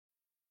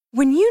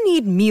When you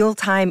need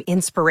mealtime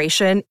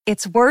inspiration,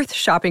 it's worth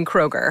shopping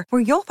Kroger,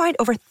 where you'll find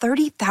over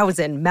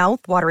 30,000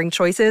 mouth-watering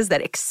choices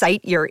that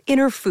excite your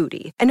inner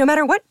foodie. And no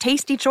matter what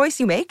tasty choice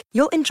you make,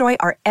 you'll enjoy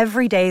our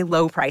everyday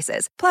low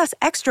prices, plus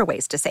extra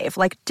ways to save,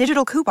 like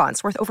digital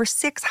coupons worth over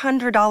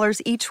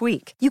 $600 each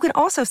week. You can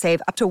also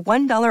save up to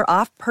 $1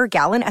 off per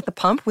gallon at the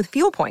pump with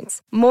fuel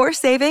points. More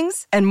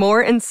savings and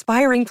more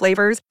inspiring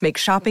flavors make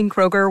shopping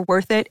Kroger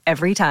worth it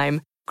every time.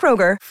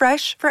 Kroger,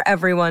 fresh for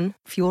everyone.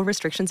 Fuel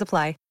restrictions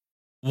apply.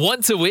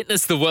 Want to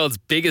witness the world's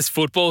biggest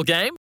football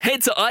game?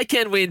 Head to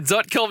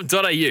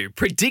iCanWin.com.au,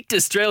 predict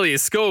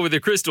Australia's score with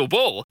a crystal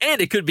ball, and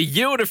it could be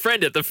you and a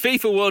friend at the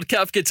FIFA World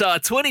Cup Qatar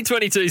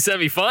 2022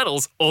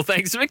 semi-finals, all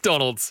thanks to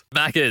McDonald's.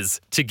 Maccas,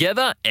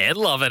 together and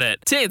loving it.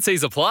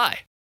 TNCs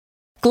apply.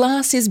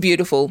 Glass is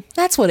beautiful.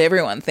 That's what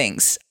everyone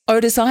thinks.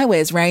 Otis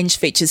Eyewear's range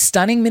features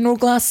stunning mineral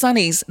glass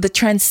sunnies that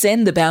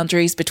transcend the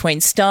boundaries between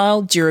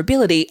style,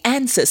 durability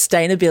and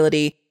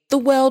sustainability. The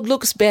world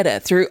looks better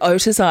through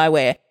Otis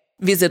Eyewear.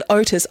 Visit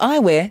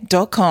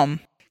otiseyewear.com.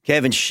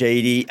 Kevin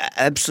Sheedy,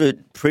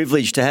 absolute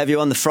privilege to have you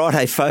on the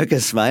Friday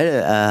Focus,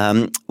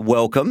 mate.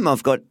 Welcome. I'm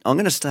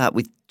going to start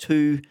with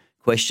two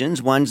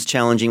questions. One's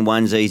challenging,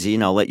 one's easy,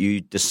 and I'll let you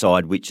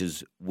decide which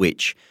is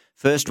which.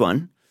 First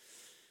one,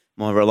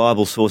 my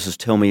reliable sources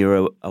tell me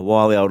you're a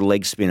wily old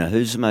leg spinner.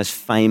 Who's the most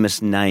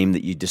famous name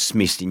that you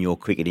dismissed in your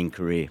cricketing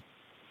career?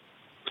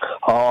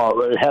 Oh, it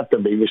would have to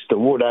be Mr.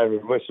 Wood over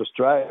in West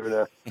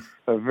Australia in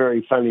a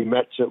very funny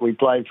match that we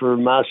played for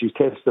Marshy's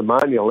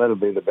testimonial. That'll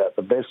be about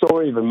the best,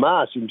 or even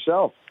Marsh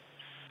himself.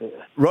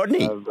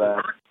 Rodney?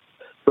 No.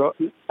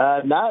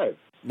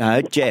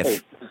 No,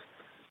 Jeff.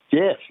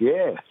 Jeff,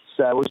 yeah.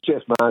 So it was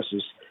Jeff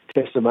Marsh's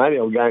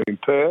testimonial game in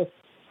Perth.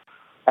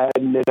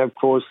 And then, of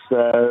course,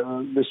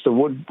 Mr.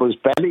 Wood was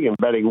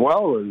batting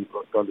well, and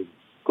got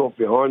caught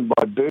behind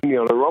by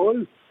Booney on a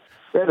wrong.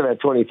 We had about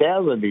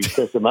 20,000 in his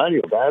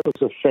testimonial game. It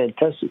was a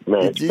fantastic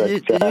match.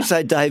 Did you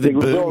say David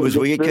Boone was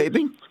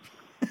wicket-keeping?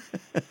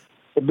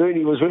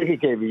 Booney was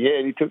wicket-keeping, yeah,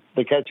 and he took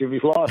the catch of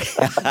his life.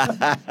 So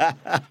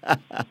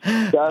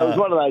it was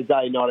one of those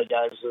day-nighter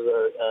games.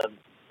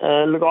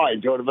 And look, I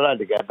enjoyed it, but I had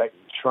to go back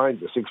and train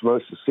for 6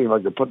 months to see if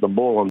I could put the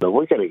ball on the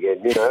wicket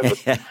again, you know.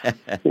 But,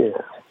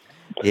 yeah.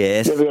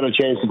 Yes. Never got a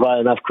chance to play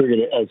enough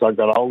cricket as I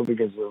got older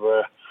because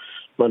of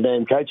my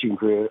damn coaching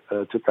career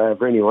took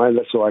over anyway.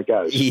 That's the way it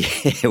goes.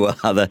 Yeah, well,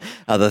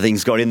 other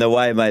things got in the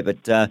way, mate.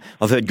 But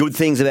I've heard good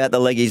things about the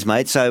leggies,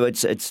 mate. So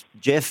it's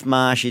Jeff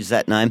Marsh is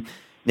that name.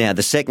 Now,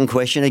 the second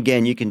question,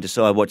 again, you can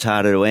decide what's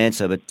harder to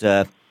answer,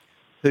 but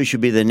who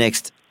should be the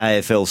next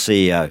AFL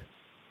CEO?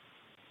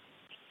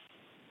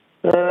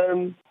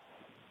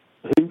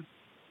 Who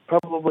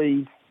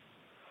probably...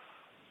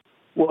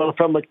 Well,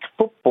 from a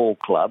football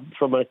club,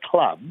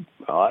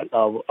 right,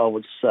 I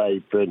would say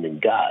Brendan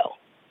Gale.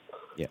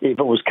 Yep. If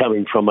it was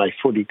coming from a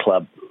footy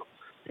club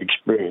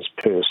experienced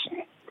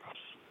person.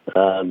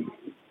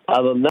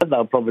 Other than that,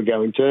 they'll probably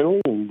go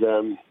internally,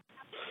 and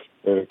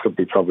it could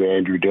be probably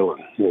Andrew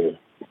Dillon. Yeah.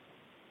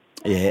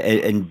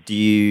 Yeah, and do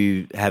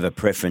you have a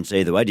preference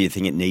either way? Do you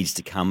think it needs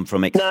to come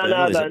from external?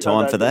 No, Is it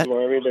time for that?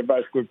 I mean, they're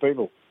both good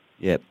people.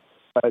 Yep.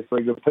 Both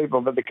very good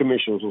people, but the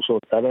commissioners will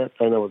sort that out.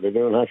 They know what they're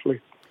doing, hopefully.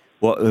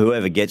 Well,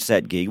 whoever gets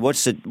that gig,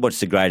 what's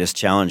the greatest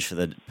challenge for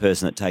the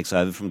person that takes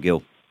over from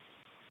Gill?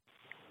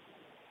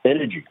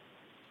 Energy.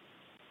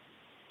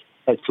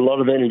 Takes a lot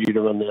of energy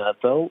to run the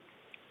AFL.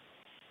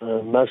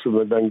 Most of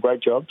them have done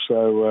great jobs,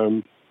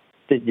 so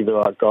picking the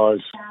right guys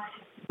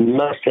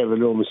must have an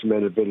enormous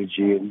amount of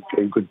energy and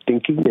good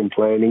thinking and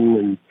planning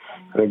and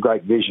a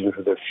great vision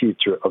for the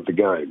future of the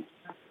game.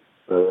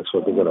 That's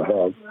what they've got to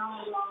have.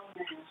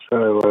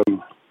 So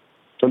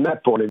from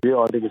that point of view,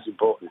 I think it's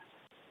important.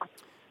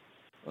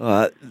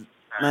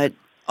 Mate,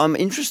 I'm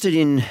interested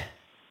in,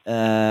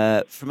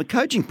 from a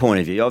coaching point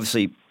of view,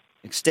 obviously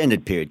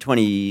extended period,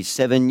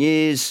 27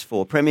 years,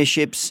 4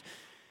 premierships.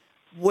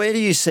 Where do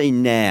you see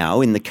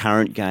now in the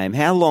current game,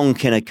 how long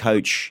can a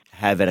coach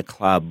have at a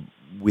club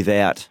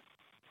without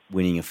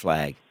winning a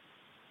flag?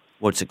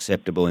 What's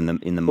acceptable in the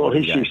modern game? Well,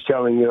 history's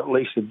telling you at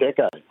least a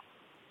decade.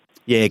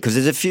 Yeah, because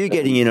there's a few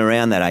getting in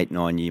around that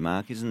 8-9 year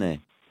mark, isn't there?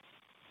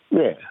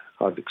 Yeah,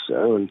 I think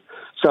so. And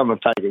some have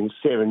taken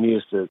 7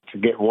 years to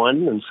get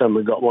one, and some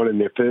have got one in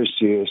their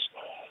first years.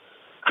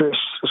 Chris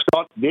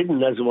Scott did,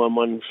 and hasn't won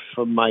one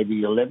for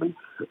maybe 11.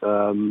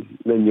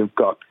 Then you've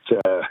got,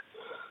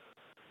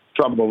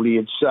 probably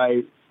you'd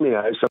say, you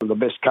know, some of the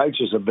best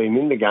coaches have been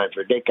in the game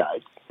for a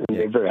decade, and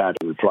they're very hard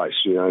to replace.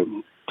 You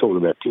know, talking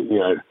about, you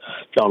know,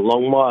 John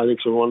Longmire, I think,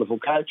 is a wonderful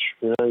coach.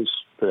 You know, it's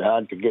very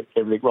hard to get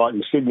everything right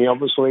in Sydney,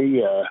 obviously.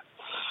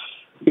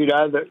 You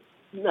know, that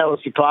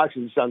Alistair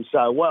Clarkson's done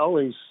so well.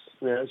 He's,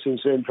 you know,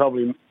 since then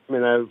probably, you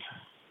know,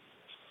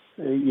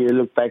 you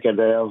look back at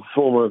our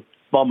former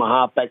Bomber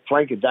halfback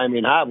flanker,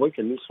 Damien Hardwick,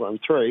 and this one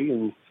 3,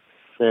 and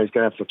now he's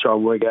going to have to try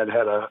and work out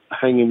how to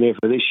hang in there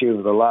for this year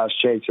with the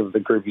last chance of the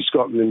group he's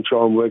got, and then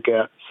try and work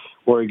out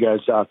where he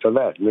goes after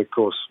that. And, of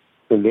course,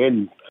 in the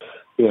end,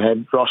 you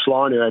had Ross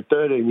Lyon, who had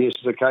 13 years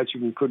as a coach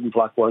and couldn't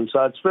pluck one,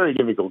 so it's a very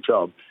difficult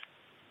job.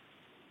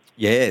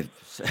 Yeah,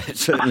 it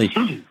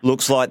certainly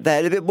looks like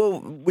that. Well,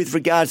 with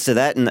regards to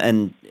that,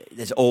 and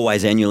there's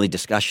always annually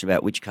discussion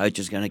about which coach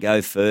is going to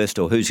go first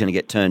or who's going to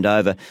get turned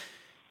over.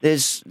 There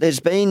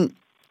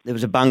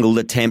was a bungled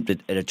attempt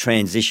at a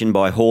transition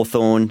by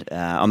Hawthorn.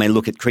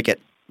 Look at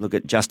cricket. Look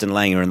at Justin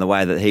Langer and the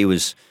way that he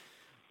was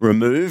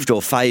removed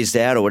or phased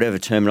out or whatever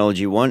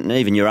terminology you want, and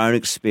even your own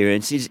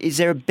experience. Is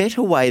there a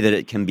better way that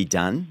it can be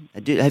done?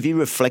 Have you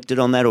reflected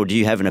on that, or do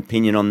you have an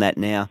opinion on that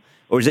now?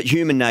 Or is it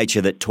human nature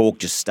that talk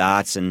just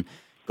starts and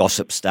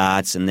gossip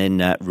starts and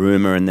then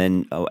rumour and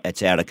then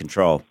it's out of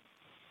control?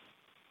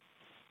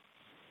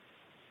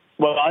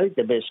 Well, I think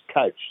the best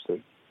coach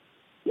that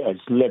has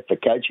left the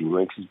coaching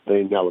ranks has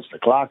been Alistair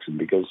Clarkson,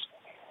 because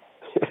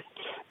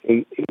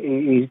he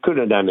couldn't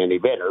have done any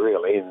better,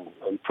 really.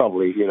 And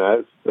probably,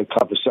 the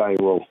club is saying,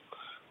 well,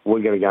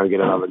 we're going to go and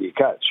get another new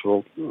coach.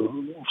 Well,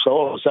 so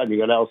all of a sudden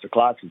you've got Alistair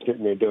Clarkson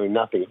sitting there doing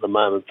nothing at the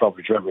moment,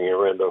 probably travelling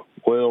around the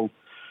world,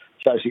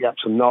 chasing up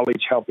some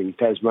knowledge, helping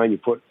Tasmania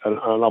put an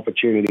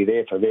opportunity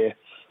there for their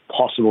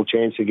possible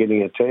chance of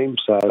getting a team.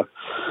 So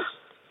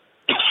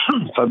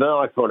from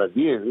my point of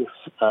view,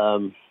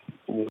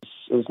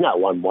 there's no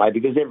one way,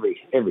 because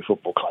every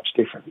football club's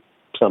different.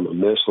 Some are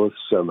merciless,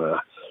 some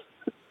are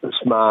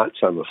smart,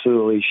 some are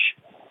foolish.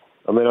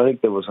 I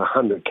think there was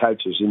 100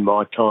 coaches in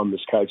my time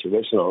as coach of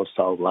Essendon, I was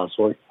told last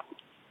week.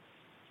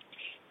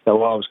 So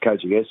while I was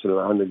coaching Essendon,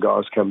 100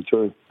 guys come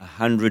through.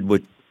 100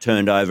 were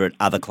turned over at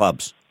other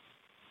clubs?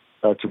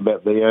 That's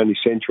about the only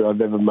century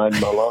I've ever made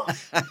in my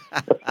life.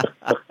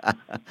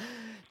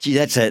 Gee,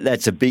 that's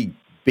a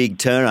big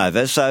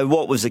turnover. So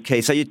what was the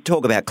key? So you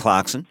talk about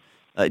Clarkson.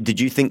 Did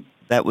you think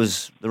that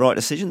was the right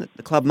decision that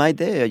the club made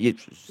there?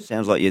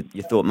 Sounds like you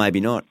thought maybe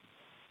not.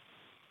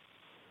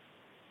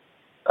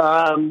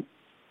 No,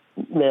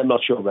 I'm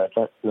not sure about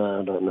that.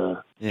 No, I don't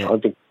know. Yeah. I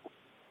think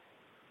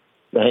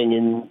the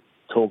hang-in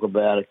talk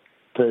about a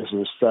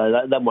person stay,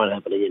 that won't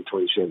happen again in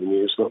 27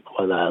 years, not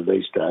the way they are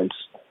these days.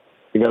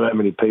 You've got how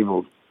many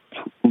people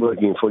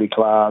working in footy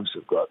clubs,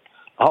 have got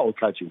the whole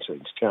coaching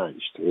scene's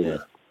changed. Yeah.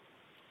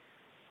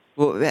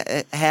 Well,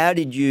 how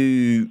did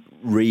you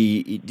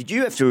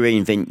have to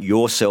reinvent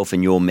yourself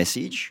and your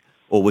message,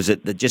 or was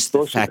it just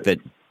the fact that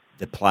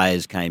the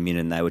players came in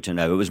and they were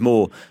turned over? It was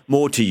more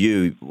to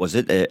you, was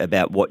it,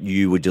 about what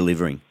you were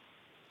delivering?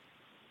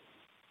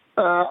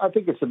 I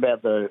think it's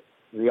about the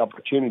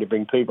opportunity to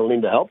bring people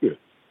in to help you.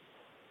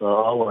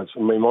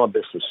 My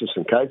best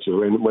assistant coaches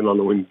went on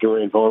to win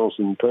grand finals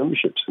and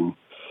premierships, and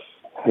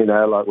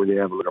like when you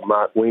have a look at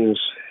Mark Williams,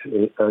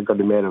 got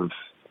him out of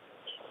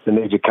an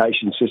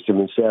education system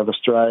in South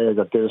Australia,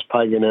 got Dennis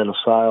Pagan out of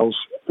sales,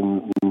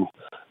 and it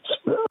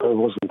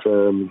wasn't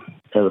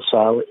out of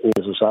sales, he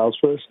was a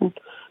salesperson.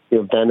 You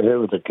have Danaher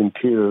with a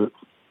computer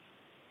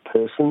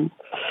person,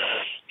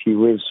 he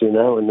was,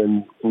 and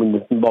then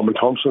Bob and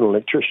Thompson,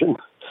 electrician.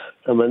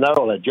 They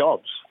all had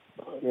jobs.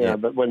 Yeah.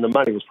 But when the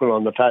money was put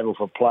on the table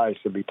for players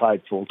to be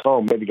paid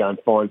full-time, we had to go and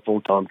find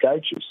full-time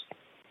coaches.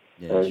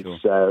 Yeah, sure.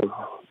 So,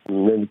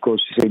 and then, of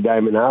course, you see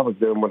Damon Harvick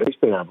doing what he's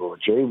been able to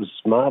achieve. It was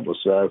marvellous.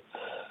 So,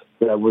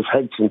 we've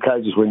had some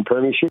coaches win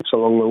premierships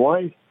along the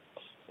way,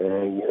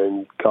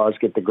 and guys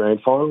get the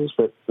grand finals.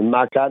 But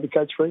Mark Harvey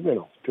coached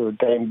Fremantle to a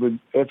damn good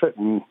effort,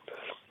 and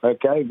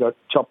got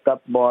chopped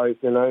up by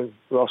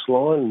Ross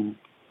Lyon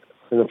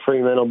and the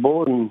Fremantle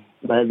board, and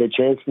they had their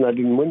chance and they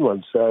didn't win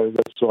one. So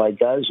that's the way it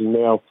goes. And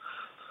now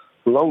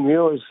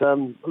Longmuir is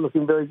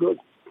looking very good.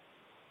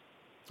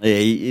 Yeah,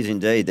 he is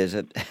indeed. There's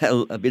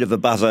a bit of a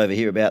buzz over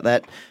here about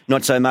that.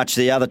 Not so much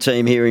the other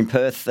team here in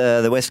Perth,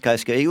 the West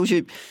Coast Eagles.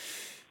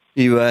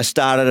 You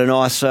started a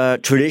nice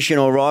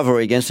traditional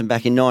rivalry against them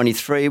back in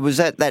 '93. Was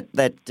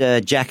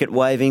that jacket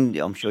waving?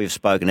 I'm sure you've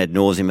spoken ad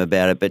nauseum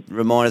about it, but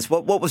remind us,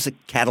 what was the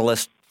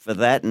catalyst for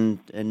that,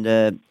 and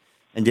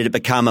did it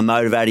become a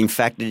motivating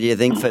factor, do you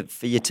think,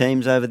 for your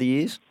teams over the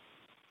years?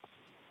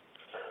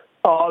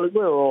 Oh, look, we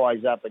were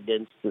always up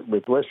against it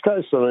with West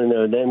Coast.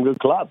 They're a damn good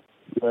club.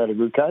 They had a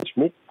good coach,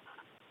 Mick.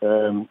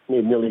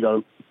 He nearly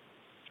got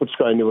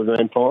Footscray into a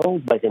grand final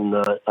back in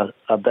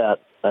about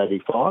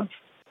 85.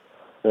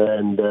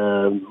 And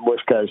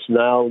West Coast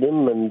nailed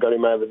him and got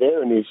him over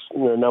there. And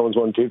no one's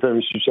won two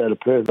premierships out of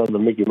Perth other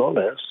than Mickey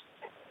Monthouse.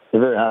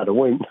 They're very hard to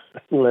win,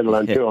 let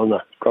alone two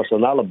across the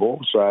Nullarbor.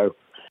 So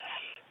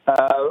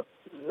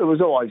it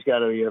was always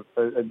going to be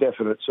a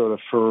definite sort of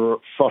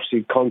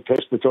frosty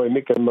contest between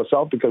Mick and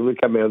myself, because we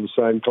come out of the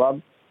same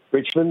club,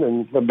 Richmond,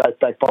 and we're both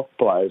back pop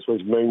players,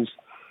 which means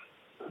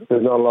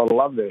there's not a lot of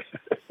love there.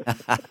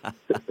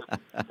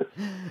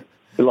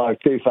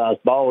 Like two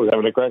fast bowlers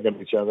having a crack at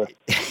each other.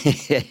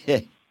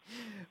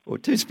 Or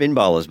two spin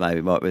bowlers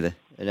maybe might be the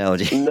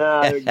analogy.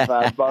 No,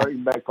 fast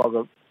bowling, back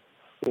pocket.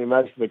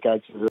 Most of the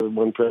coaches that have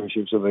won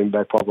premierships have been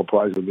back pocket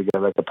players. They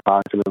go back to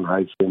Parkin and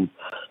Hates and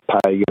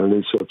Pagan and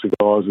these sorts of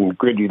guys, and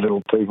gritty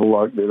little people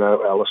like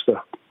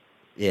Alistair.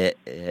 Yeah.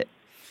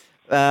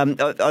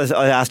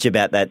 I asked you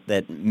about that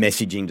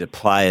messaging to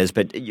players,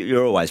 but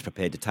you're always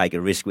prepared to take a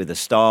risk with a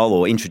style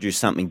or introduce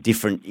something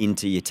different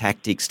into your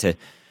tactics to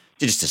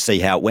just to see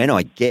how it went,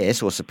 I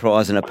guess, or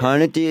surprise an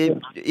opponent.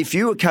 If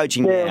you were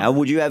coaching now,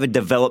 would you have a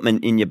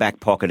development in your back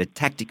pocket, a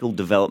tactical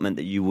development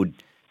that you would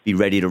be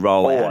ready to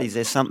roll out? Is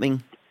there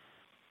something?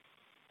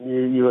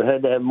 You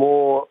had to have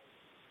more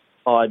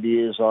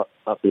ideas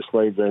up your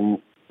sleeve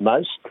than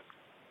most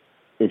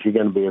if you're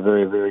going to be a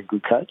very, very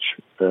good coach.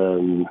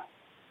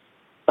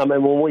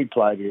 When we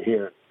played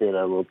here,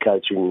 we're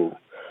coaching.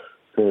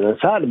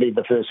 It's hard to be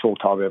the first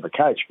full-time ever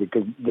coach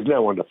because there's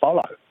no one to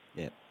follow.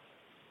 Yeah.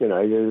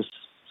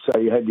 So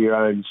you had your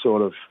own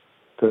sort of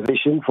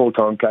position,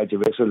 full-time coach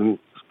of Essendon,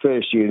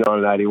 first year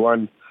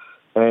 1981,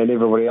 and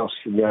everybody else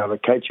in the other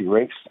coaching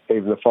ranks,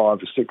 even the 5 or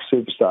 6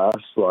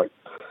 superstars like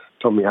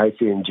Tommy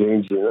Hafey and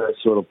Jeans,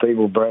 sort of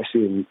people,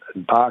 Brassy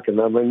and Park, and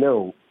they're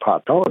all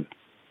part-time.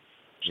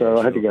 So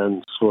I had to go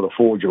and sort of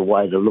forge a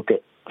way to look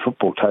at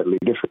football totally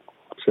different.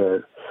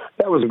 So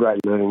that was a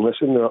great learning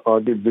lesson. I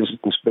did visit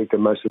and speak to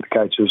most of the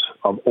coaches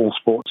of all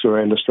sports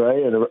around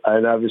Australia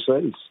and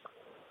overseas.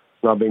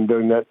 And I've been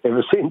doing that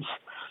ever since.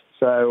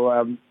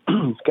 So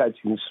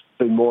coaching's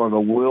been more of a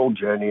world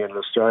journey and an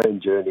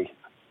Australian journey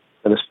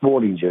and a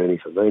sporting journey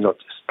for me, not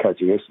just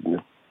coaching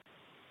Essendon.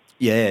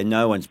 Yeah,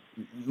 no one's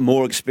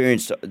more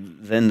experienced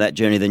than that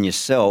journey than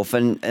yourself.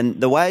 And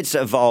the way it's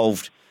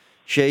evolved,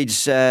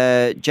 Sheeds,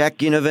 Jack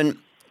Ginnivan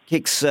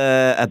kicks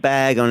a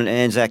bag on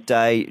Anzac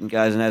Day and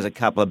goes and has a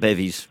couple of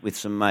bevies with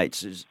some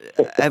mates.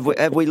 Have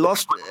we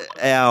lost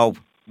our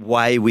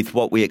way with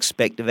what we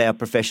expect of our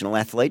professional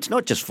athletes?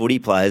 Not just footy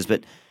players,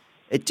 but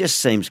it just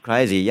seems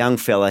crazy. A young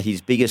fella,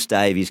 his biggest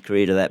day of his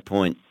career to that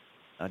point,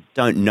 I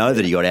don't know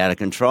that he got out of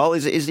control.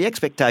 Is the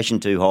expectation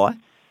too high?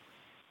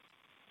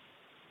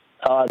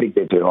 I think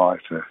they're too high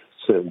for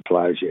certain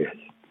players, yeah.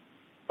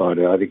 I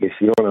do. I think if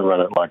you want to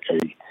run it like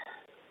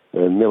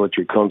a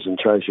military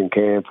concentration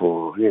camp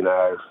or,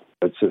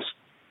 it's just,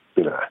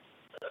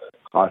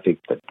 I think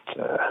that...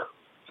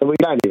 so we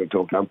don't even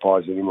talk to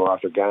umpires anymore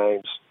after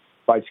games.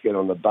 Blokes get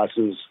on the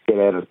buses, get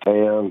out of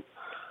town.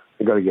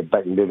 They've got to get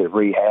back and do their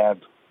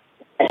rehab.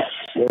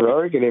 Yeah, I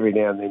reckon every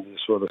now and then you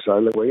sort of say,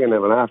 look, we're going to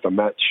have an after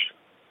match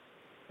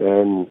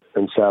and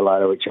say hello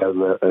to each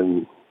other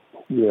and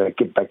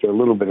get back to a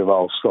little bit of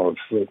old solid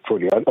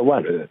footy. It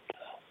won't hurt.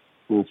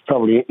 And it's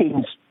probably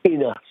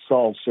inner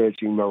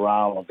soul-searching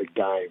morale of the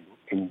game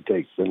in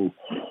deep. And,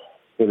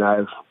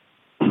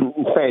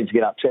 fans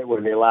get upset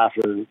when they're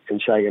laughing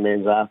and shaking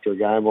hands after a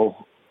game.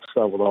 Well,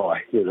 so would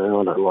I. I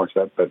don't like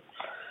that, but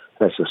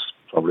that's just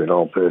probably an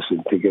old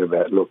person thinking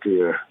about, look,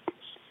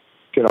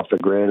 get off the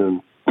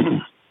ground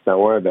and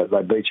don't worry about it.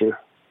 They beat you.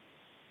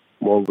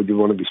 Why would you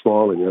want to be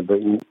smiling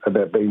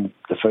about being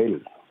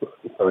defeated?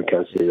 I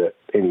can't see that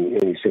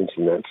any sense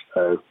in that.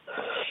 So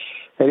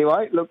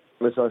anyway, look,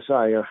 as I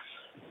say,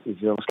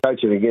 if I was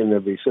coaching again,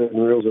 there'd be certain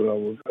rules that I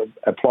would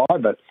apply,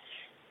 but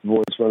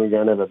boys want to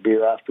go and have a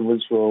beer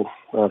afterwards. Well,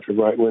 after a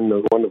great win,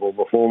 a wonderful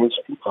performance,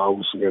 I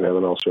was going to have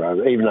an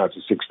Australian, even though it's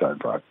a 6-stone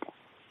break.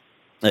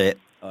 Yeah,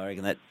 I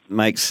reckon that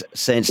makes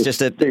sense.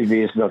 Just 2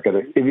 beers not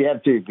going to. If you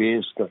have 2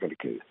 beers, it's not going to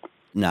kill you.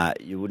 No,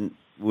 you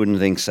wouldn't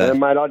think so.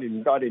 Mate, I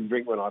didn't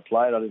drink when I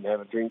played. I didn't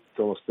have a drink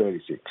till I was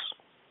 36.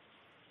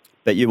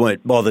 But you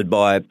weren't bothered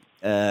by,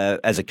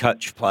 as a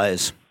coach,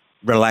 players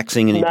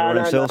relaxing and enjoying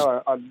themselves?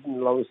 No. As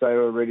long as they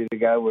were ready to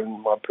go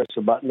when I pressed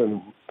the button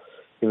and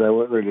if they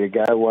weren't ready to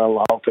go, well,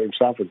 the whole team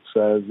suffered.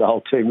 So the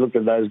whole team looked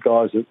at those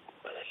guys and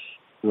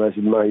they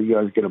said, mate, you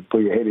guys got to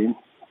pull your head in.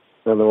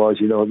 Otherwise,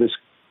 this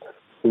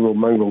little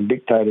mongrel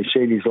dictator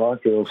Sheedy's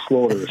like, he'll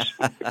slaughter us.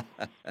 At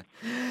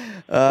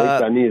least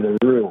I knew the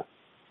rule.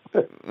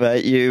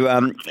 But you,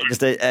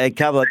 just a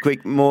couple of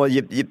quick more.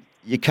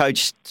 You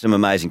coached some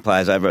amazing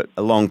players over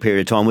a long period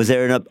of time. Was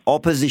there an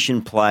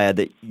opposition player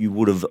that you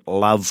would have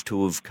loved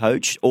to have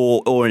coached,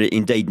 or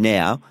indeed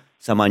now,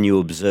 someone you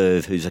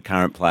observe who's a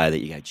current player that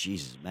you go,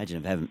 Jesus,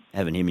 imagine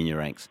having him in your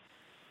ranks?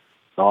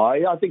 Oh,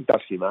 I think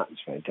Dusty Martin's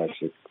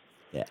fantastic.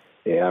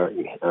 Yeah,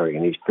 I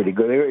reckon he's pretty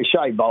good.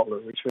 Shea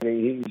Bolton,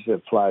 he's a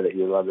player that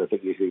you love. I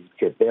think you should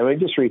get there. I mean,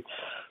 just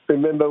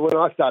remember when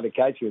I started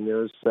coaching, there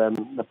was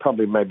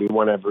probably maybe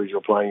one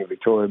Aboriginal playing in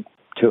Victoria,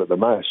 2 at the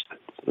most.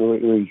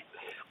 We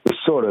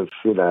sort of,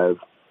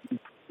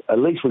 at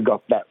least we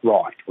got that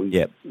right.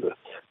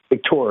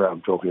 Victoria,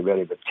 I'm talking about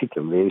in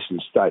particular, the eastern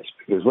states,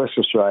 because West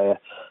Australia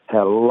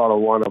had a lot of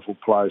wonderful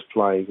players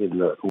playing in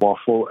the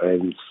waffle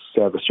and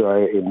South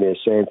Australia in their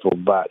sandful,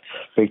 but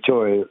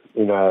Victoria,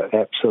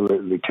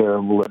 absolutely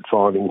terrible at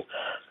finding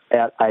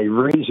out a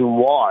reason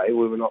why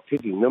we were not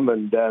picking them,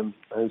 and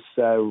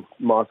so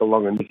Michael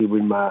Long and Nicky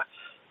Winmar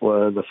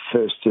were the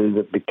first 2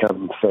 that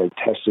become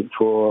fantastic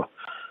for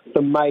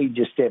the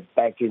major step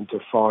back into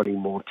finding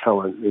more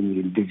talent in the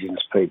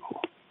Indigenous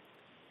people.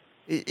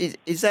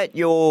 Is that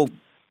your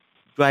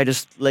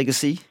greatest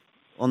legacy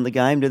on the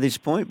game to this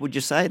point, would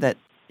you say, that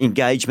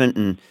engagement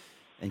and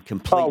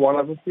complete? Oh, one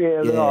of them, yeah.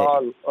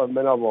 I mean,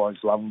 I've always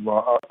loved them.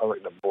 I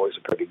think the boys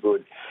are pretty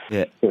good.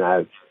 Yeah.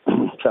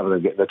 Some of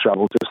them get into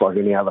trouble just like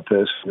any other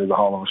person in the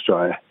whole of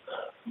Australia.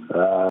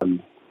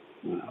 And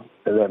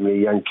that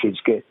many young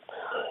kids get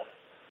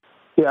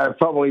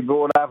probably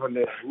brought up in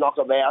the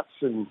knockabouts,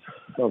 and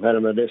I've had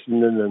them at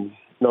Essendon and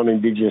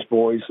non-Indigenous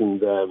boys,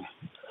 and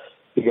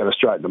you got to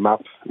straighten them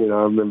up. I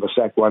remember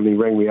Sack one, he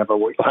rang me up a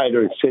week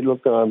later and said,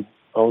 look, I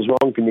was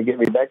wrong, can you get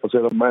me back? I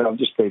said, mate, I've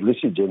just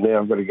delisted you, now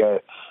I've got to go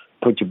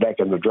put you back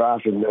in the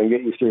draft and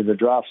get you through the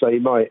draft, so you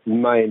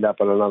may end up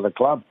at another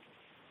club.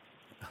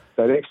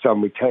 So next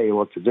time we tell you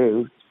what to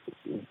do,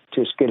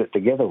 just get it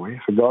together, will you,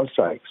 for God's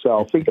sake. So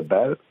I'll think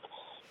about it.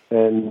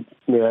 And,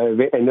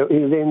 and he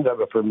ended up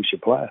a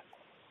premiership player.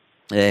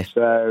 Yeah.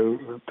 So,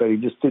 but he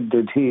just didn't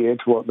adhere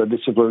to what the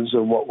disciplines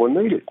and what were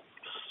needed.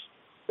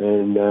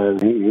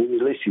 And he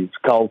listed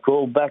cold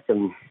called back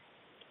and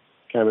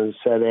came and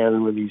sat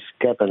down with his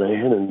cap in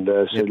hand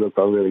and said, look,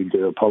 I really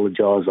do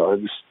apologise. I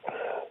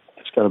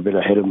just got a bit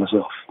ahead of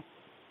myself.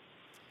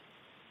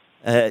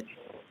 It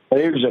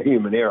was a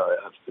human error.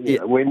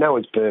 Where no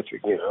one's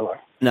perfect,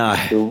 No.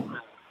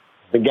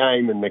 The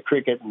game and the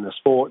cricket and the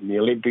sport and the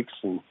Olympics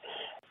and,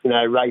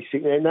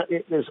 racing. And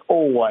there's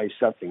always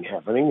something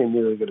happening, and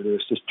all you've got to do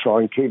is just try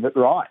and keep it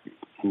right.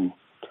 And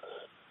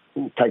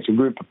it takes a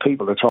group of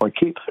people to try and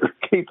keep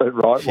it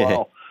right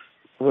while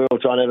we're all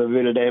trying to have a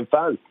bit of damn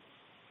fun.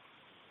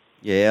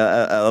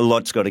 Yeah, a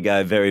lot's got to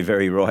go very,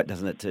 very right,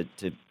 doesn't it,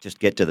 to just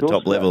get to the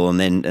top level and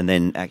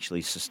then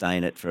actually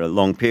sustain it for a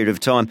long period of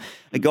time.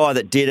 A guy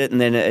that did it and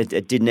then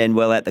it didn't end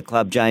well at the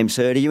club, James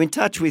Hird. Are you in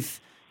touch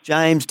with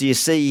James? Do you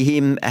see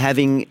him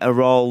having a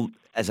role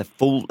as a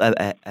full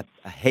a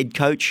head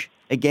coach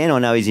again? I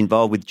know he's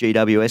involved with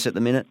GWS at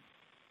the minute.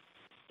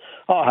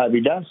 I hope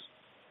he does.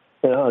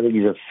 I think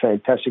he's a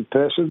fantastic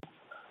person,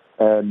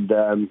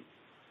 and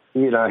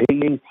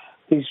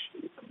his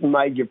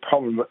major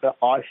problem that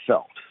I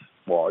felt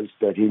was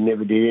that he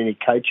never did any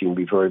coaching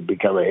before he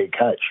became a head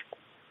coach.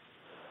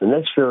 And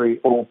that's very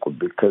awkward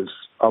because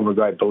I'm a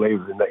great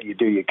believer in that you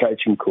do your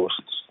coaching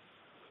courses.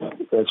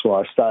 That's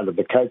why I started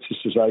the Coaches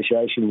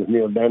Association with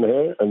Neil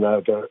Danaher, and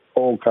they've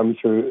all come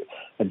through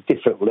at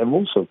different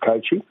levels of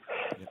coaching.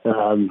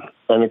 And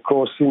of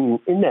course,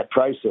 in that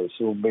process,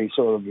 it will be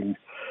sort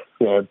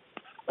of,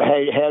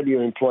 how do you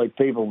employ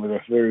people with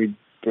a very,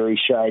 very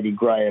shady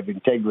grey of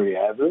integrity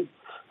over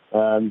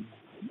them?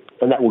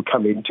 And that will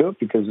come into it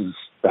because there's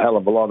a hell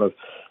of a lot of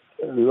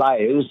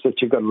layers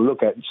that you've got to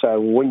look at. So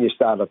when you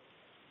start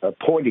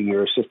appointing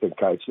your assistant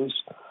coaches,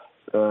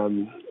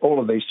 all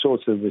of these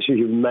sorts of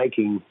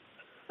decision-making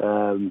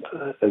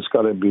has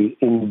got to be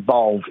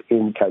involved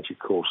in coaching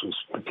courses,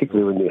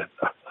 particularly when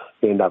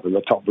you end up in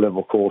the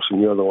top-level course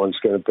and you're the ones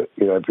going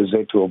to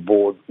present to a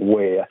board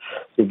where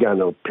you're going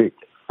to pick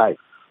 8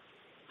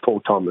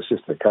 full-time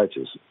assistant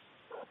coaches.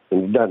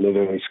 And you don't need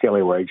any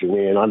scallywags in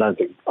there. And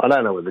I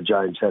don't know whether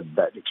James had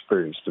that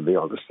experience, to be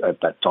honest,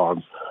 at that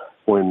time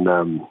when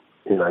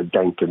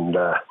Dank and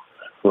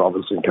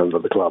Robinson come to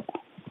the club.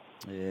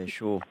 Yeah,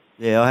 sure.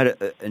 Yeah, I had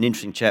an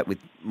interesting chat with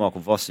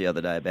Michael Voss the other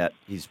day about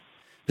his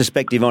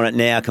perspective on it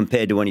now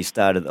compared to when he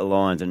started at the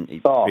Lions, and he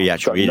pretty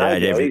much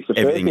reiterated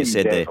everything you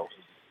said there.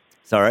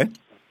 Sorry?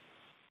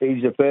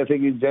 He's a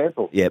perfect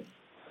example. Yep.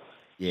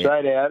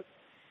 Yeah.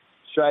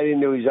 Straight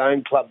into his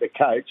own club to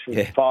coach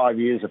for 5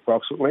 years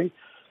approximately,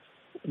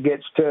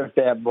 gets turfed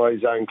out by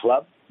his own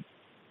club,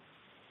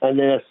 and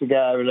then has to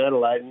go over to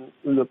Adelaide and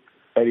look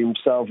at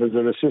himself as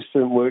an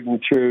assistant working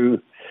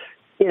through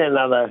in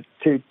another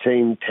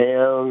 2-team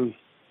town.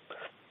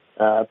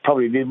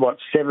 Probably did,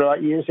 7 or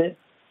 8 years there?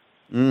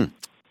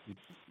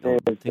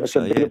 It's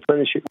a big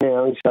apprenticeship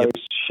now, so he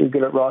should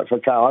get it right for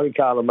Carl. I think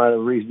Carl made a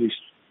reasonably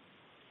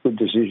good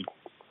decision.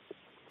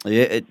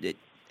 Yeah,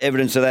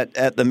 evidence of that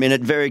at the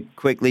minute. Very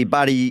quickly,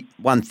 Buddy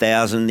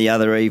 1000 the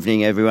other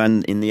evening.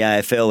 Everyone in the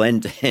AFL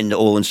and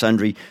all and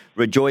sundry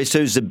rejoiced.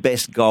 Who's the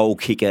best goal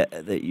kicker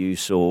that you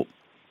saw?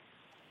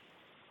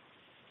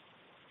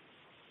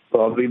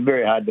 Well, it'll be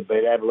very hard to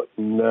beat Ablett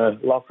and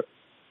Lockett.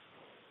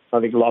 I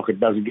think Lockett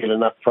doesn't get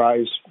enough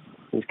praise.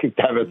 He's kicked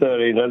over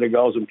 1,300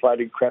 goals and played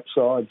in crap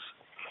sides.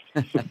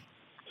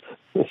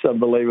 It's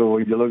unbelievable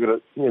when you look at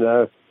it.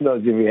 Not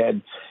as if he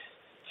had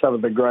some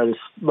of the greatest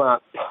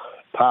smart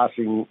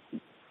passing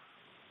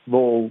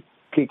ball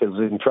kickers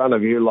in front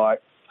of you,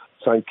 like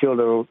St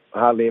Kilda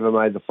hardly ever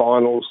made the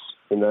finals.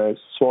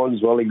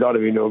 Swans, well, he got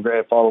him into a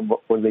grand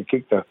final when they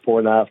kicked a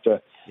point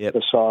after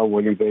the Siren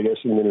when he beat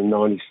Essendon in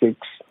 96.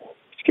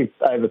 He's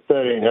kicked over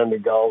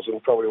 1,300 goals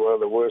and probably one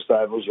of the worst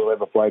ovals you'll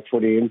ever play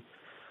footy in,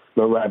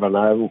 Moorabbin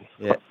Oval.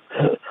 Yeah.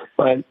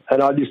 And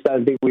I just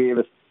don't think we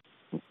ever,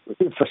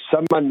 for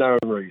some unknown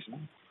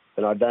reason,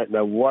 and I don't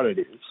know what it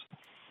is,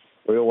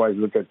 we always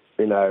look at,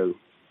 we'll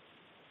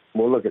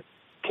look at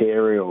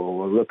Carey, or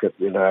we'll look at,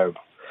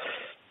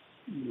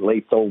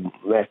 Lethal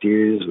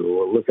Matthews, or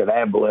we'll look at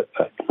Ablett,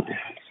 but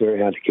it's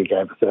very hard to kick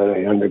over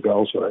 1,300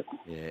 goals, right?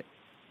 Yeah,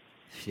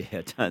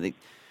 I don't think,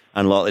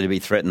 unlikely to be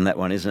threatened, that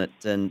one, isn't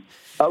it? And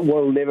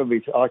will never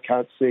be, I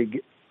can't see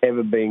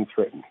ever being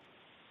threatened.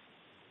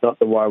 Not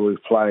the way we're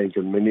playing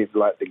to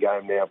manipulate the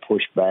game now,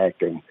 push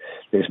back, and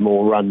there's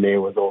more run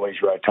there with all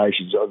these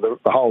rotations. The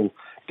whole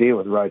deal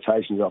with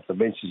rotations off the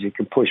bench is you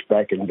can push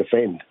back and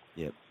defend.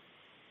 Yep.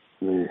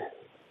 Yeah.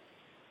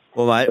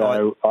 Well, mate,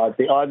 So I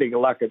think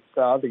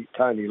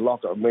Tony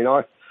Lockett. I mean,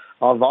 I've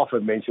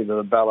often mentioned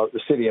to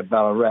the city of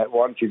Ballarat,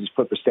 why don't you just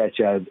put the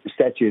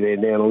statue there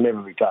now? It'll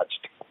never be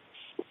touched.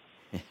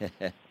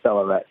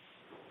 Ballarat,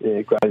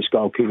 greatest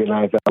goal kicker in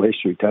AFL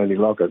history, Tony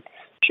Lockett.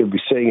 Should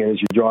be seeing it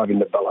as you drive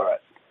into Ballarat.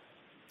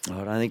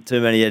 I don't think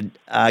too many would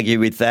argue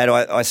with that.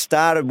 I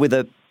started with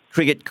a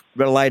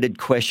cricket-related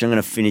question. I'm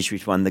going to finish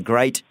with one. The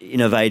great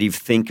innovative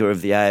thinker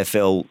of the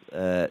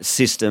AFL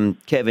system,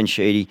 Kevin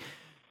Sheedy.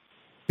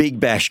 Big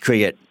Bash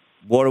cricket.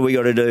 What have we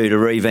got to do to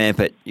revamp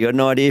it? You got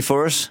an idea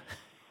for us?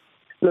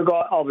 Look,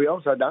 I'll be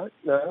honest, I don't.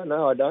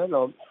 No, I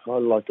don't.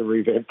 I'd like to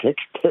revamp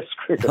Test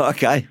cricket.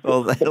 Okay,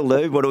 well, that'll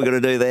do. What are we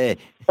going to do there?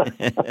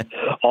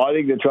 I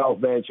think the 12th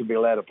man should be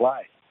allowed to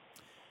play.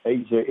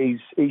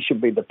 He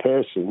should be the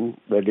person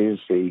that is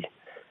the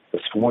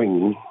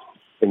swing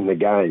in the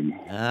game.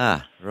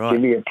 Ah, right.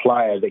 Give me a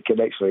player that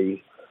can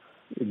actually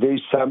do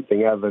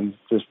something other than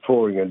just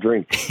pouring a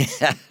drink.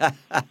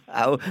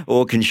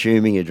 Or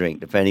consuming a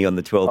drink, depending on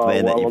the 12th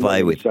man that you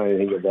play with. I'm not saying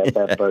anything about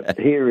that, but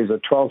here is a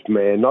 12th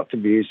man, not to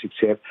be used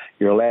except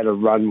you're allowed to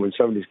run when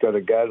somebody's got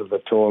to go to the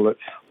toilet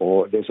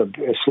or there's a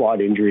slight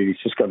injury, he's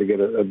just got to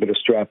get a bit of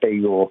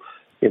strapping or,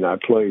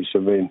 please. I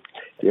mean,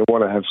 you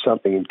want to have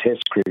something in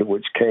Test cricket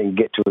which can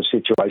get to a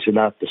situation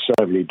after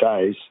so many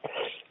days.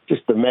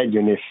 Just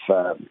imagine if,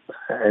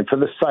 and for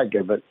the sake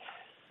of it,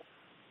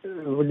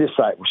 we'll just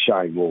say it was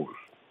Shane Warne.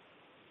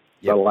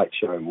 Yep. The late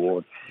Shane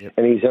Warne. Yep.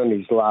 And he's on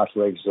his last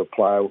legs as a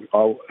player.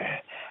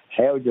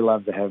 How would you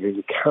love to have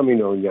him come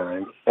into a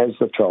game as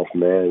the 12th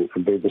man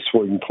and be the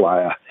swing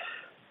player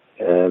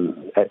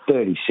at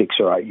 36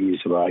 or 8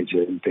 years of age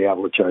and be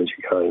able to change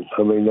a game?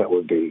 I mean, that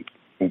would be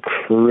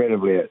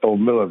incredibly, or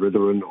Miller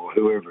Ritherton or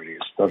whoever it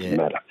is, doesn't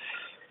matter.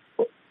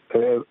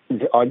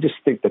 I just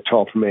think the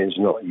 12th man's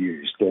not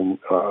used. And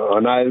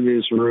I know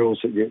there's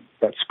rules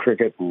that's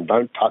cricket and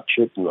don't touch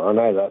it, and I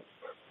know that.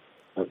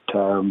 But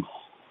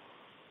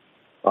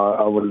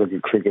I would look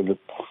at cricket. If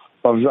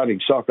I was running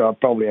soccer, I'd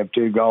probably have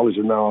 2 goalies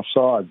and no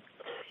offside.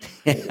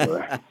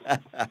 Anyway.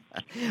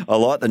 I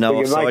like the no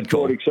offside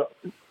call.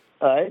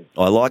 I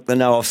like the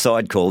no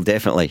offside call,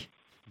 definitely.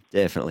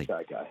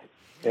 Okay.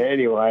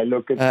 Anyway,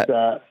 look,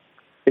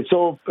 it's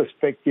all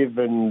perspective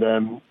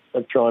and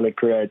trying to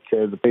create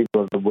the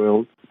people of the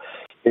world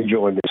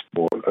enjoying this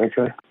sport,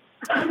 okay?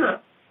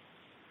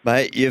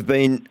 Mate, you've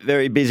been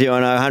very busy. I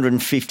know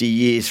 150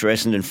 years for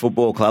Essendon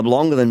Football Club,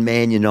 longer than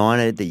Man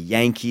United, the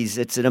Yankees.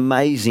 It's an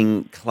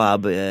amazing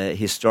club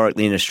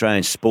historically in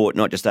Australian sport,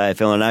 not just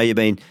AFL. I know you've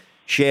been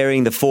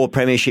sharing the 4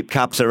 Premiership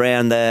Cups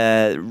around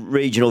the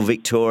regional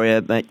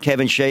Victoria. Mate,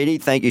 Kevin Sheedy,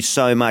 thank you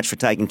so much for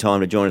taking time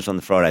to join us on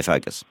the Friday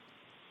Focus.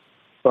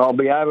 Well, I'll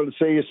be able to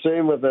see you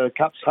soon with the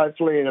Cups,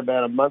 hopefully in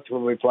about a month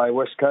when we play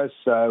West Coast.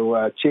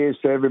 So cheers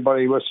to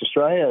everybody in West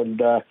Australia,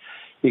 and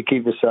you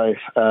keep us safe,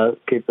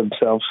 keep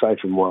themselves safe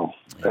and well.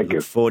 Thank you.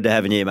 Look forward to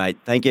having you, mate.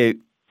 Thank you.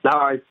 No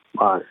worries.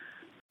 Bye.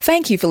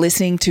 Thank you for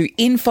listening to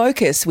In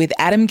Focus with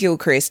Adam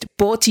Gilchrist,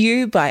 brought to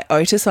you by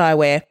Otis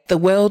Eyewear. The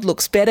world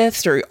looks better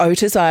through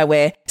Otis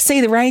Eyewear. See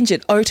the range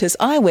at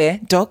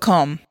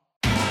otiseyewear.com.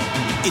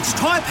 It's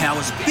Tyre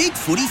Power's Big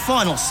Footy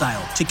Final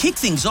Sale. To kick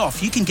things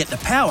off, you can get the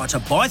power to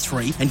buy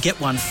 3 and get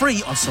 1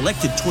 free on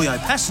selected Toyo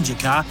passenger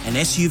car and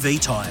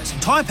SUV tyres.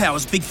 Tyre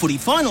Power's Big Footy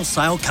Final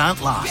Sale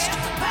can't last.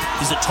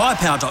 Visit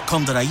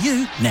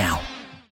tyrepower.com.au now.